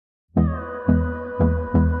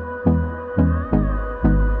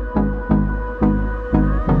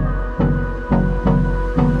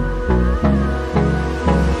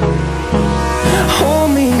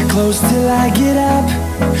close till I get up.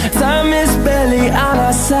 Time is barely on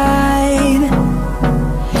our side.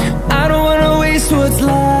 I don't wanna waste what's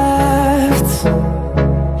left.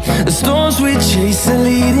 The storms we chase are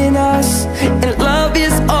leading us, and love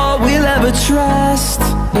is all we'll ever trust.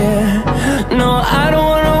 Yeah, no, I don't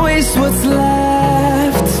wanna waste what's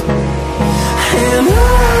left. And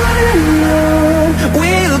on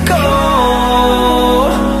we'll go,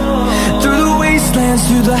 through the wastelands,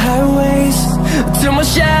 through the highways, till my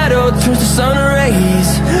shadow turns to sun rays.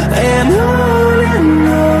 And on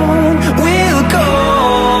we'll go,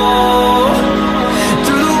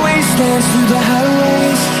 through the wastelands, through the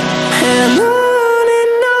highways, and on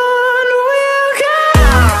we'll go.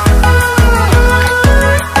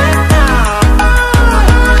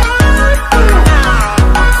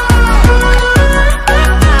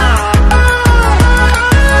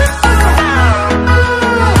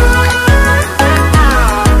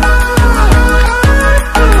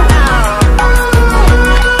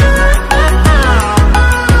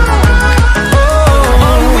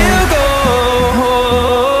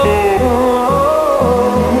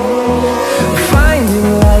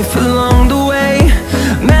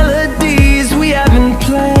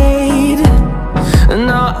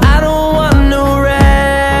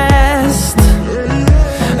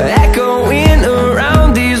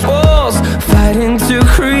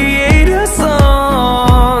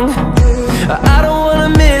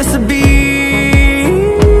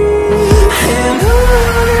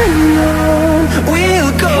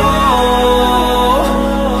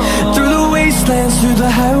 Through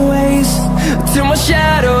the highways, till my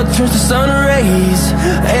shadow turns to sun rays.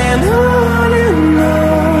 And on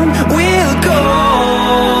we'll go,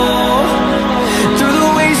 through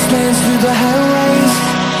the wastelands, through the highways,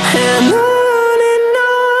 and on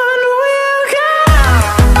we'll go.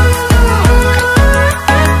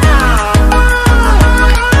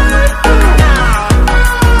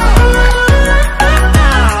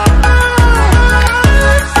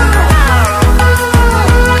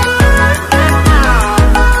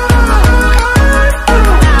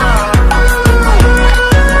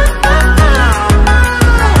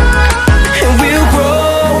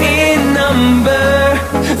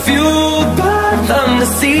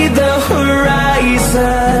 See the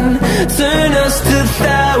horizon turn us to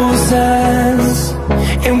thousands,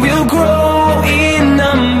 and we'll grow in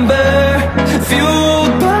number,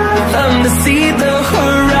 fueled by them. To see the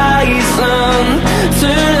horizon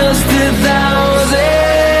turn us to thousands,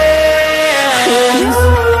 and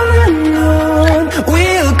on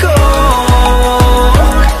we'll go,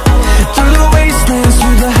 through the wastelands,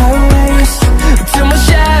 through the highways, till my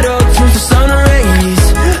shadow turns to sun rays.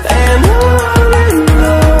 And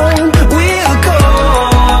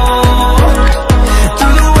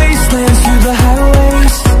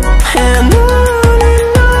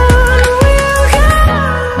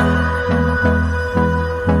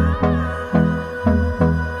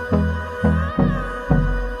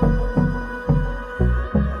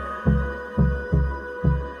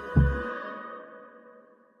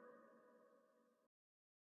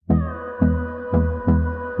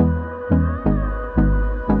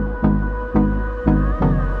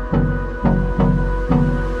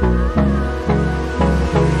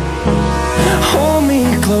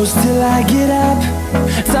close till I get up.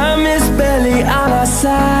 Time is barely on our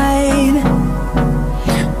side.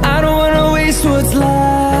 I don't wanna waste what's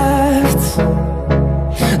left.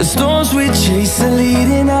 The storms we chase are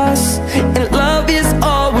leading us, and love is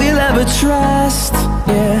all we'll ever trust.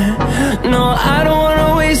 Yeah, no, I don't wanna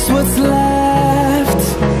waste what's left.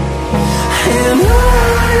 And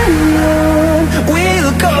on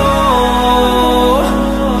we'll go,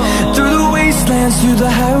 through the wastelands, through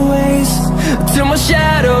the highways, till my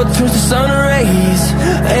shadow turns to sun rays.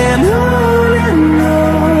 And on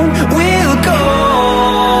we'll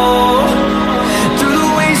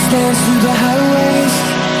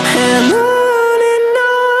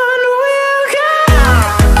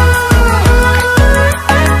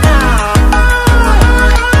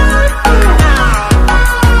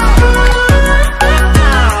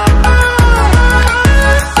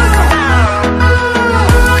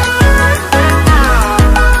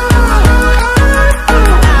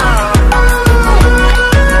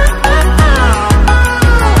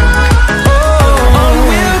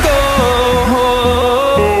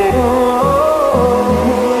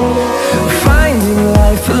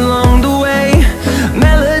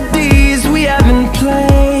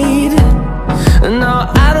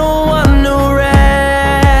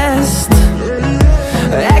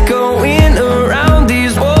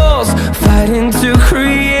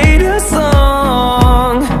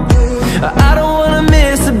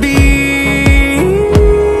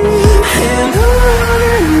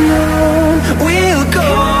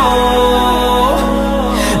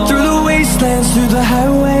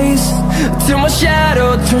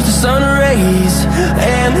sun rays